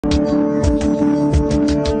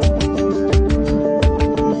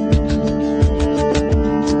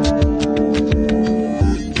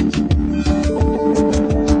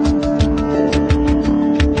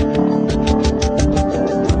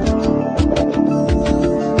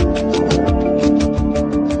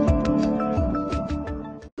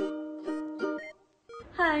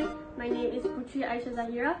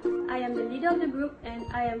Zahira. I am the leader of the group and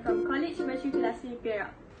I am from College Matriculation Perak.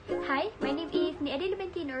 Hi, my name is Niadin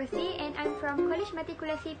binti Nursi and I'm from College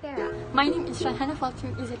Matriculation Perak. My name is Rayhana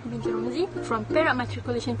Fatul Izzati binti Romazi from Perak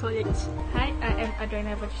Matriculation College. Hi, I am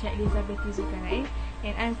Adriana Patricia Elizabeth Zulkarnain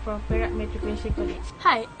and I'm from Perak Matriculation College.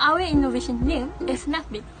 Hi, our innovation name is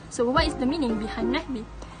MathBee. So what is the meaning behind MathBee?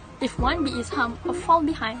 If one bee is harmed or fall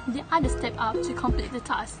behind, the other step up to complete the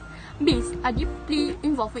task. Bees are deeply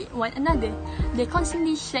involved with one another. They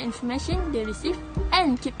constantly share information they receive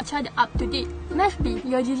and keep each other up to date. MathBee,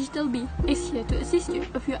 your digital bee, is here to assist you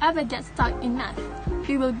if you ever get stuck in math.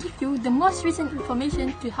 We will give you the most recent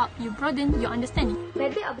information to help you broaden your understanding.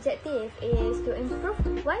 MathBee objective is to improve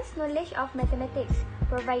one's knowledge of mathematics,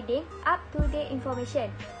 providing up-to-date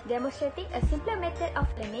information, demonstrating a simpler method of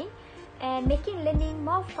learning, and making learning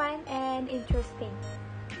more fun and interesting.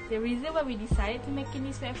 The reason why we decided to make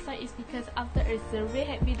this website is because after a survey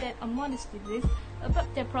had been done among the students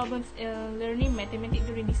about their problems in learning mathematics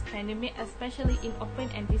during this pandemic, especially in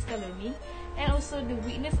open and distance learning, and also the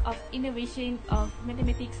weakness of innovation of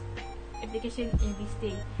mathematics application in this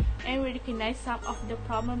day. And we recognize some of the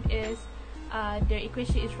problem is their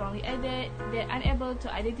equation is wrongly added, they're unable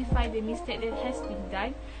to identify the mistake that has been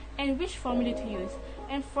done, and which formula to use.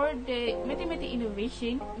 And for the mathematical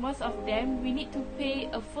innovation, most of them we need to pay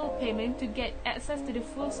a full payment to get access to the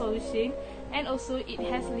full solution, and also it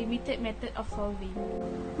has limited method of solving.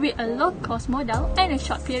 With a low-cost model and a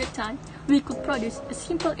short period of time, we could produce a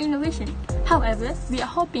simple innovation. However, we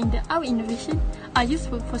are hoping that our innovation are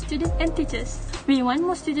useful for students and teachers. We want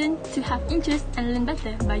more students to have interest and learn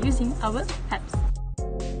better by using our apps.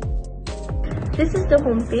 This is the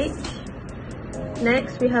home page.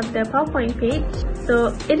 Next, we have the PowerPoint page.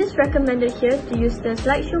 So, it is recommended here to use the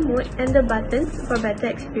slideshow mode and the buttons for better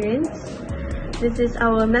experience. This is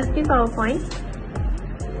our MathBee PowerPoint.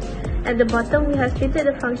 At the bottom, we have stated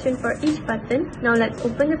the function for each button. Now, let's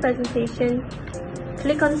open the presentation.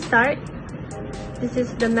 Click on Start. This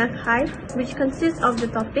is the Math Hive, which consists of the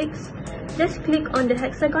topics. Just click on the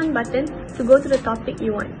hexagon button to go to the topic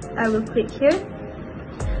you want. I will click here.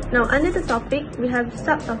 Now, under the topic, we have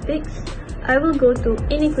subtopics. I will go to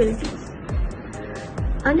Inequalities.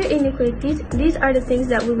 Under inequalities, these are the things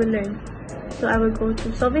that we will learn. So I will go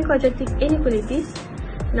to solving quadratic inequalities.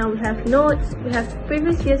 Now we have notes, we have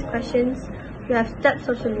previous year's questions, we have steps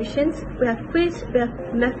of solutions, we have quiz, we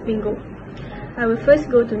have math bingo. I will first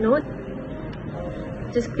go to note.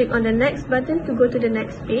 Just click on the next button to go to the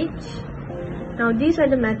next page. Now these are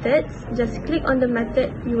the methods. Just click on the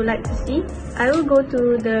method you would like to see. I will go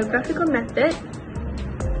to the graphical method.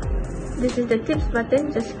 This is the tips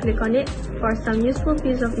button, just click on it for some useful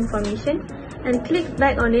piece of information and click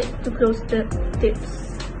back on it to close the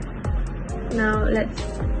tips. Now let's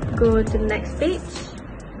go to the next page.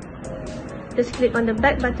 Just click on the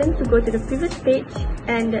back button to go to the previous page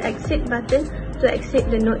and the exit button to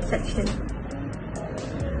exit the note section.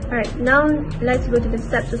 Alright, now let's go to the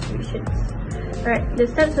steps of solutions. Alright, the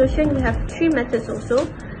step solution we have 3 methods also.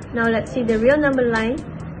 Now let's see the real number line.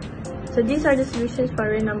 So these are the solutions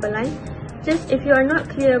for real number line. Just if you are not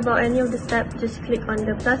clear about any of the steps, just click on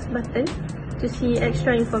the plus button to see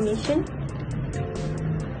extra information.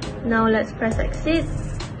 Now let's press exit.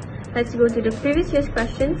 Let's go to the previous year's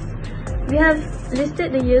questions. We have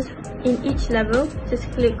listed the years in each level.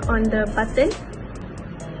 Just click on the button.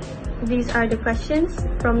 These are the questions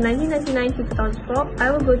from 1999 to 2004. I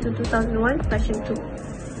will go to 2001, question 2.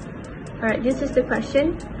 Alright, this is the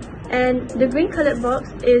question. And the green colored box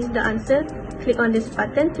is the answer. Click on this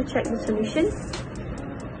button to check the solution.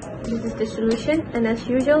 This is the solution, and as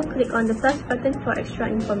usual, click on the plus button for extra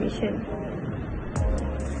information.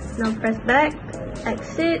 Now press back,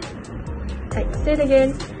 exit, exit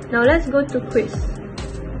again. Now let's go to quiz.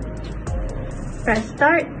 Press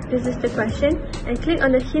start, this is the question, and click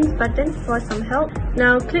on the hints button for some help.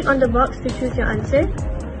 Now click on the box to choose your answer.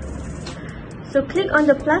 So click on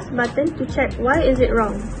the plus button to check why is it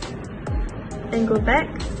wrong. And go back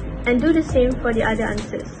and do the same for the other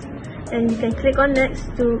answers. And you can click on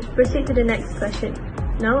next to proceed to the next question.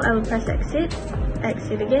 Now I will press exit,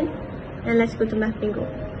 exit again, and let's go to Math Bingo.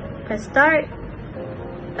 Press start.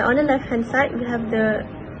 On the left hand side we have the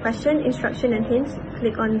question, instruction and hints.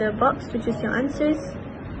 Click on the box to choose your answers.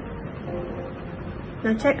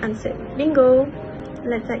 Now check answer. Bingo!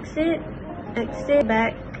 Let's exit, exit,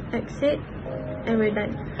 back, exit, and we're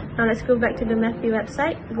done. Now let's go back to the MathBee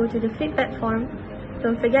website, go to the feedback form.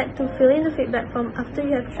 Don't forget to fill in the feedback form after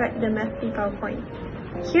you have tried the MathBee PowerPoint.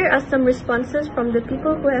 Here are some responses from the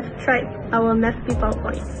people who have tried our MathBee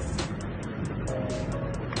PowerPoint.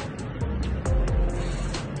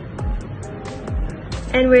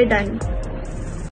 And we're done.